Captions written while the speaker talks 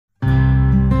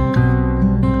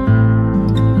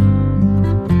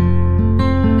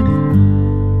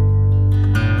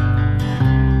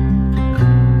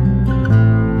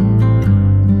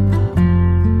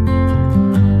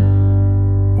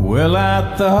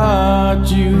thought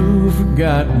you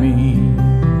forgot me,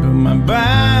 but my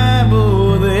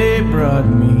Bible they brought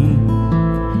me,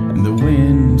 and the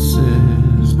wind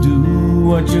says, do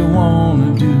what you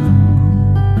wanna do.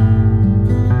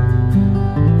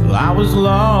 Well, I was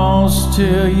lost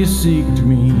till you seeked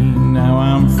me, now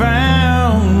I'm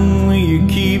found, will you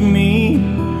keep me?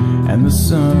 And the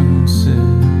sun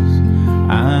says,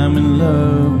 I'm in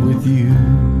love with you.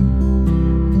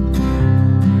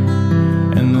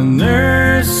 And the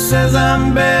nurse says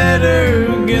I'm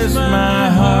better, guess my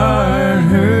heart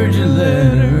heard your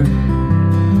letter.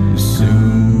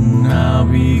 Soon I'll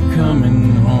be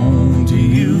coming home to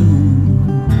you.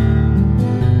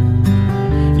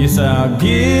 Yes, I'll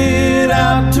get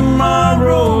out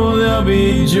tomorrow, there'll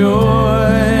be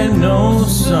joy, no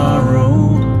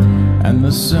sorrow. And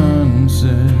the sun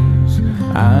says,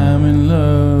 I'm in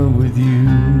love with you.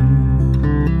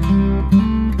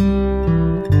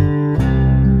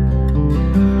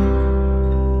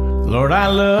 Lord, I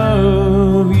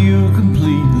love you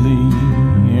completely,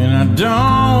 and I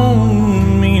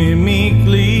don't mean it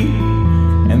meekly.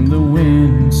 And the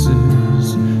wind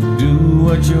says, do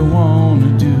what you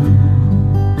wanna do.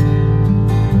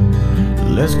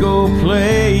 Let's go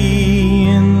play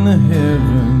in the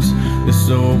heavens, this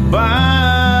old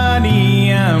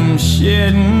body I'm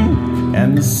shedding.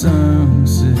 And the sun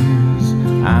says,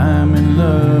 I'm in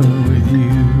love with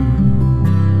you.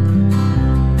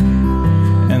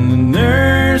 And the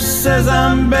nurse says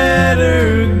I'm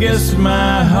better, guess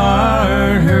my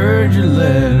heart heard your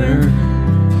letter.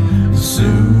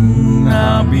 Soon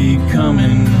I'll be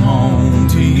coming home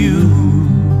to you.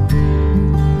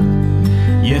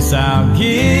 Yes, I'll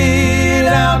get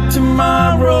out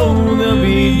tomorrow, there'll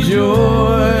be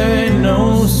joy,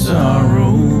 no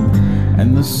sorrow.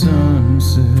 And the sun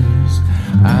says,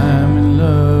 I'm in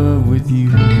love with you.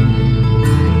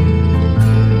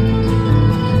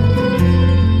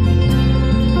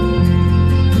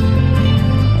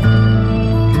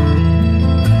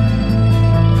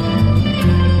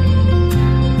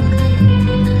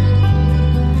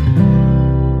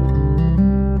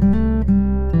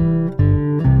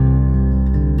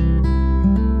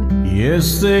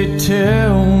 Yes, they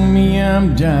tell me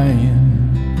I'm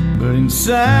dying, but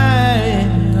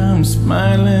inside I'm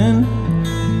smiling.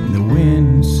 And the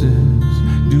wind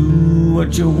says, do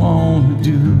what you want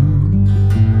to do.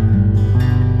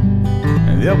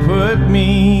 And they'll put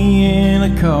me in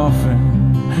a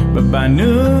coffin, but by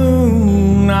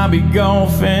noon I'll be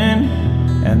golfing.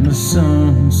 And the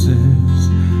sun says,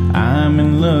 I'm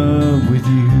in love with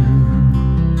you.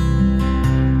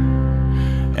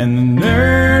 And the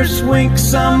nurse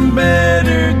winks, I'm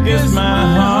better, guess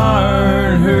my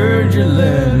heart heard your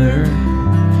letter.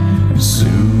 And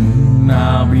soon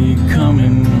I'll be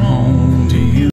coming home